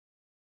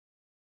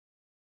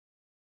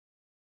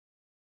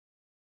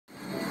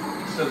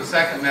So the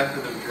second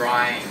method of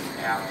drying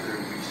after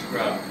we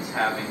scrub is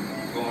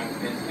going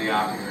into the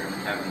operating room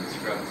and having the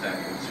scrub tech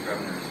or the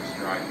scrub nurses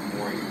dry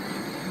for you.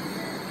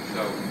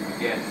 So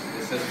again,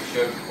 this as we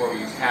showed before, we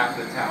use half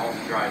the towel to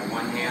dry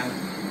one hand.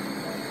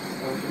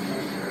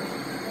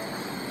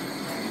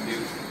 You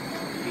do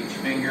each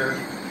finger,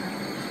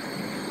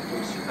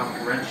 go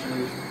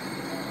circumferentially.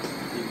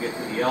 You get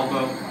to the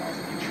elbow,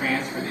 you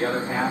transfer the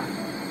other half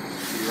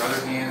to your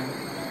other hand,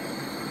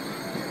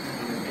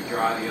 and then you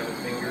dry the other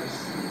fingers.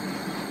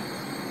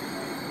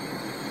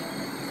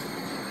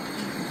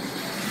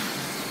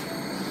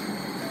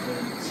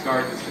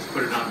 Discard this, just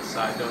put it on the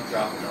side, don't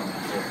drop it on the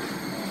floor.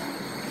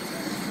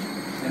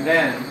 And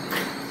then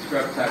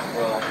Scrub Tech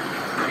will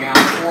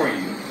gown for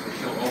you, so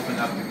she'll open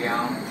up the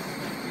gown.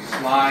 You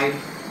slide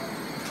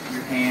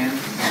your hands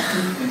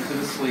into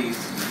the sleeves.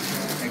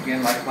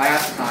 Again, like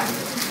last time,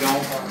 you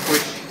don't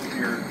push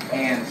your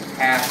hands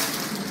past.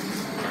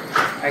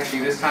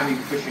 Actually, this time you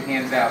can push your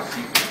hands out so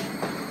you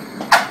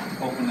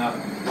can open up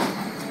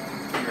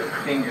your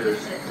fingers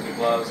for the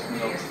gloves,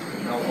 and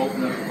they'll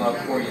open up the glove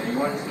for you. And you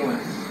want to go in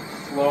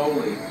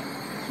slowly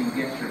so you can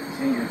get your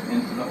fingers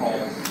into the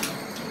holes.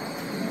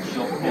 And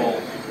she'll pull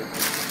the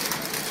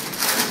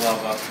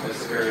glove up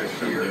this area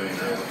here.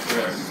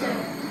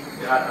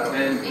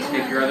 Then you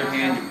take your other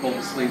hand, you pull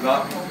the sleeve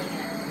up.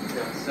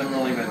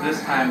 Similarly, but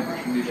this time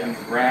you can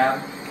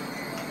grab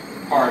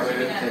part of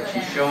it that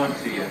she's showing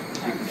to you.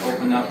 You can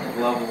open up the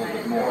glove a little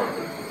bit more.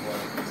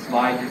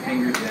 Slide your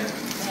fingers in,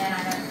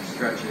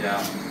 stretch it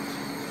out,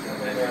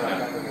 and then you're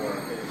done.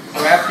 So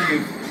after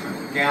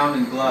you've gowned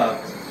and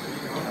gloved,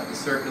 the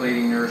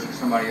circulating nurse or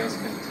somebody else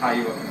can tie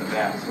you up in the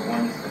back. So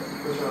one is to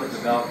put the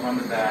belt on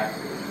the back,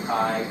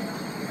 tie,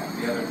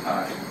 the other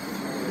tie.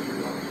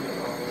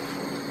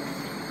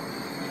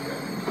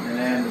 And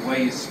then the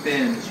way you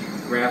spin is you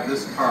can grab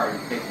this card, you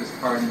take this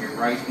card in your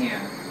right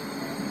hand,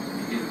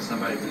 you give it to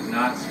somebody who's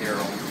not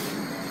sterile,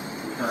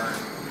 turn,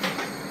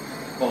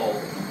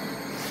 fold,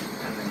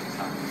 and then you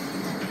tie.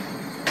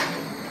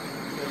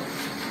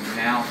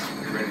 Now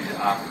you're ready to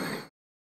operate.